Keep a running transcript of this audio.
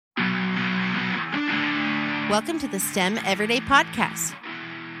Welcome to the STEM Everyday Podcast,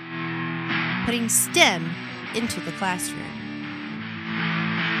 putting STEM into the classroom.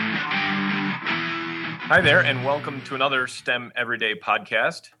 Hi there, and welcome to another STEM Everyday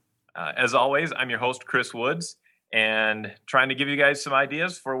Podcast. As always, I'm your host, Chris Woods, and trying to give you guys some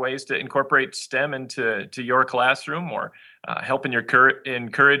ideas for ways to incorporate STEM into your classroom or helping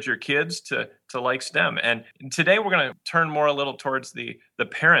encourage your kids to like STEM. And today we're going to turn more a little towards the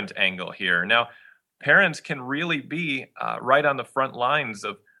parent angle here. Now, parents can really be right on the front lines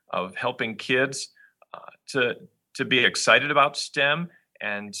of helping kids to be excited about STEM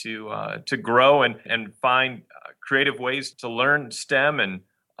and to grow and find creative ways to learn STEM. And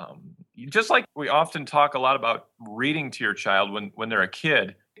just like we often talk a lot about reading to your child when they're a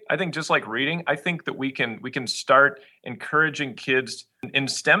kid, I think just like reading, I think that we can start encouraging kids in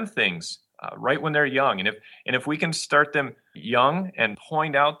STEM things right when they're young. And if we can start them young and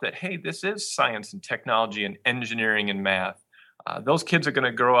point out that, hey, this is science and technology and engineering and math, those kids are going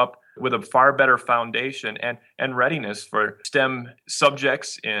to grow up with a far better foundation and readiness for STEM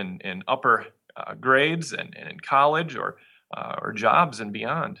subjects in upper grades and in college or jobs and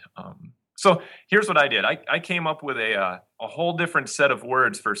beyond. So here's what I did. I came up with a whole different set of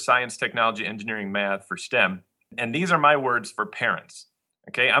words for science, technology, engineering, math for STEM. And these are my words for parents.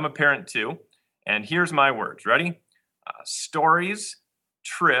 Okay, I'm a parent too. And here's my words. Ready? Stories,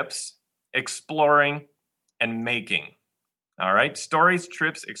 trips, exploring, and making. All right, stories,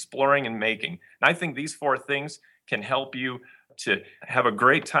 trips, exploring, and making. And I think these four things can help you to have a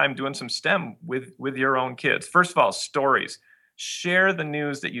great time doing some STEM with your own kids. First of all, stories. Share the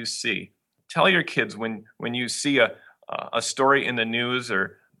news that you see. Tell your kids when you see a story in the news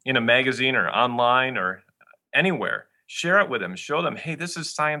or in a magazine or online or anywhere, share it with them. Show them, hey, this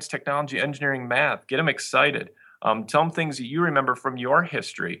is science, technology, engineering, math. Get them excited. Tell them things that you remember from your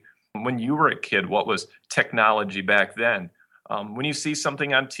history. When you were a kid, what was technology back then? When you see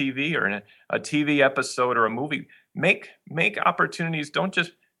something on TV or in a TV episode or a movie, make opportunities. Don't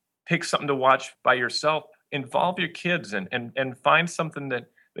just pick something to watch by yourself. Involve your kids and find something that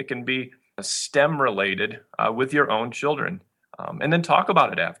can be STEM related with your own children. And then talk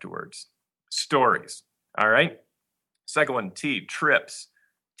about it afterwards. Stories. All right. Second one, T, trips.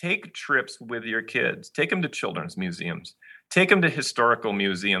 Take trips with your kids. Take them to children's museums. Take them to historical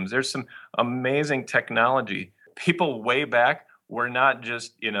museums. There's some amazing technology. People way back were not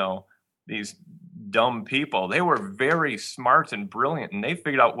just, these dumb people. They were very smart and brilliant, and they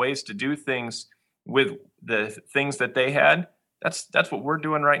figured out ways to do things with the things that they had. That's what we're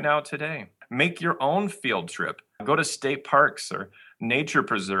doing right now today. Make your own field trip. Go to state parks or nature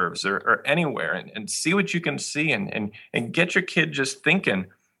preserves or anywhere and see what you can see and get your kid just thinking.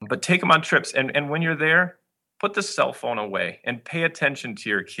 But take them on trips. And when you're there, put the cell phone away and pay attention to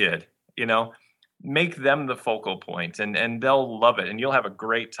your kid. Make them the focal point and they'll love it. And you'll have a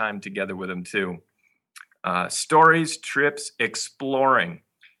great time together with them too. Stories, trips, exploring.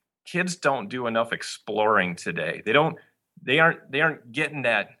 Kids don't do enough exploring today. They aren't getting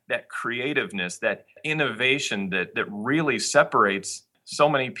that creativeness, that innovation that really separates so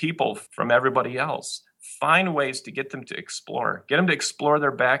many people from everybody else. Find ways to get them to explore. Get them to explore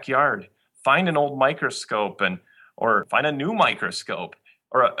their backyard. Find an old microscope or find a new microscope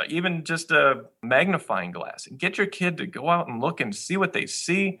or even just a magnifying glass. And get your kid to go out and look and see what they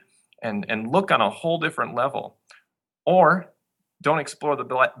see and look on a whole different level. Or don't explore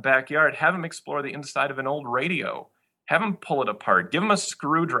the backyard. Have them explore the inside of an old radio. Have them pull it apart. Give them a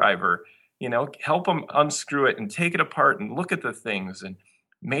screwdriver. Help them unscrew it and take it apart and look at the things. And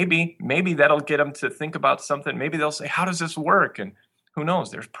maybe that'll get them to think about something. Maybe they'll say, how does this work? And who knows?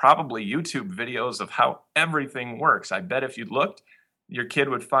 There's probably YouTube videos of how everything works. I bet if you looked, your kid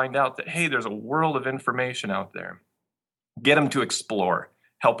would find out that, hey, there's a world of information out there. Get them to explore.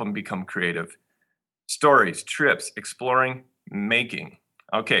 Help them become creative. Stories, trips, exploring, making.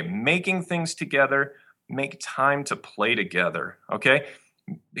 Okay, making things together. Make time to play together, okay?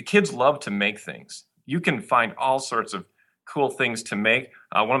 The kids love to make things. You can find all sorts of cool things to make.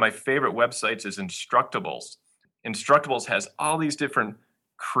 One of my favorite websites is Instructables. Instructables has all these different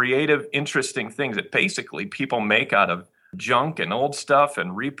creative, interesting things that basically people make out of junk and old stuff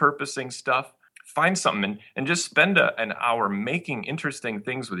and repurposing stuff. Find something and just spend an hour making interesting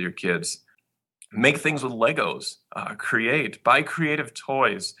things with your kids. Make things with Legos. Buy creative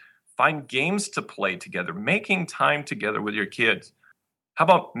toys. Find games to play together, making time together with your kids. How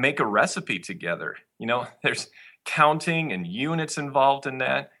about make a recipe together? There's counting and units involved in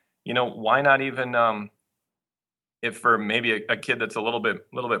that. Why not even, if for maybe a kid that's a little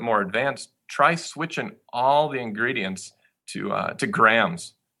bit more advanced, try switching all the ingredients to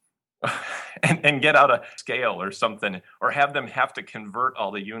grams and get out a scale or something, or have them have to convert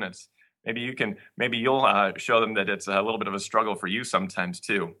all the units. Maybe you'll show them that it's a little bit of a struggle for you sometimes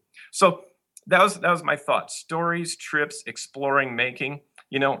too. So that was my thought. Stories, trips, exploring, making,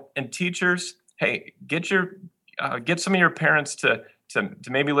 and teachers, hey, get some of your parents to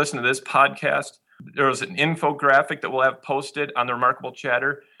maybe listen to this podcast. There's an infographic that we'll have posted on the Remarkable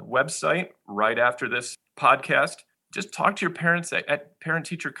Chatter website right after this podcast. Just talk to your parents at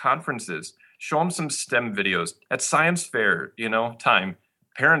parent-teacher conferences. Show them some STEM videos at science fair, time.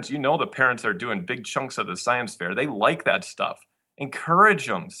 Parents, the parents are doing big chunks of the science fair. They like that stuff. Encourage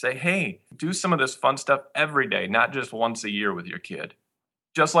them. Say, hey, do some of this fun stuff every day, not just once a year with your kid.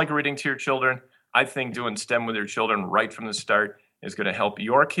 Just like reading to your children, I think doing STEM with your children right from the start is going to help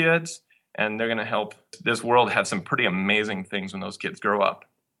your kids, and they're going to help this world have some pretty amazing things when those kids grow up.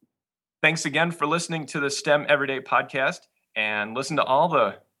 Thanks again for listening to the STEM Everyday Podcast, and listen to all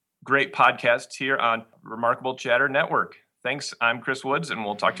the great podcasts here on Remarkable Chatter Network. Thanks. I'm Chris Woods, and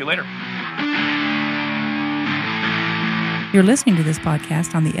we'll talk to you later. You're listening to this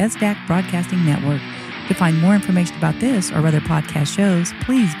podcast on the SDAC Broadcasting Network. To find more information about this or other podcast shows,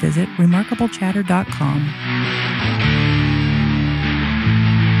 please visit remarkablechatter.com.